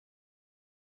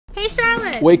Hey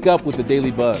Charlotte! Wake up with the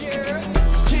Daily Buzz.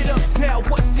 Get up now,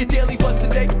 what's your daily buzz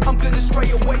today? I'm gonna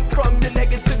stray away from the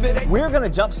negativity. We're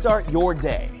gonna jumpstart your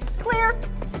day. Clear!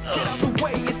 Get out the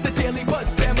way, it's the Daily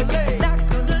Buzz family. Not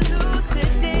gonna lose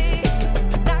today.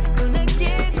 Not gonna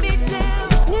get me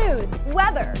down. News,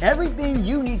 weather. Everything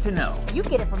you need to know. You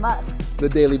get it from us. The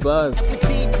Daily Buzz.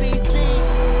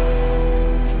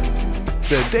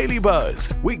 The Daily Buzz,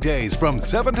 weekdays from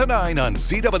 7 to 9 on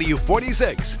CW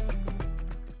 46.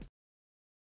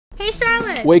 Hey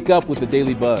Charlotte! Wake up with the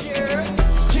Daily Buzz.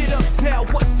 Get up now,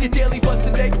 what's your daily buzz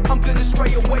today? I'm gonna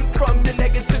stray away from the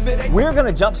negativity. We're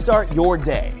gonna jumpstart your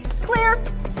day. Clear!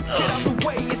 Get out the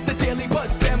way, it's the Daily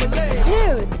Buzz family.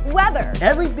 News, weather.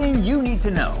 Everything you need to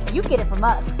know. You get it from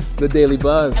us. The Daily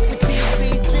Buzz.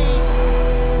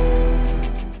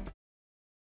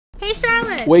 Hey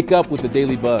Charlotte! Wake up with the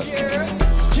Daily Buzz.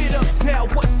 Get up now,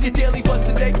 what's your daily buzz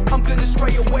today? I'm gonna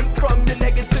stray away from the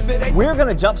negativity. We're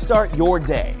gonna jumpstart your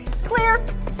day. Clear!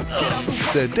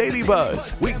 The Daily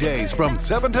Buzz, weekdays from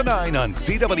 7 to 9 on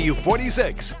CW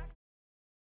 46.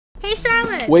 Hey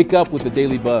Charlotte! Wake up with the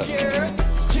Daily Buzz.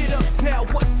 Get up now,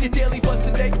 what's your daily buzz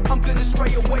today? I'm gonna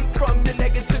stray away from the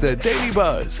negativity. The Daily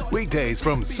Buzz, weekdays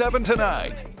from 7 to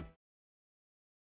 9.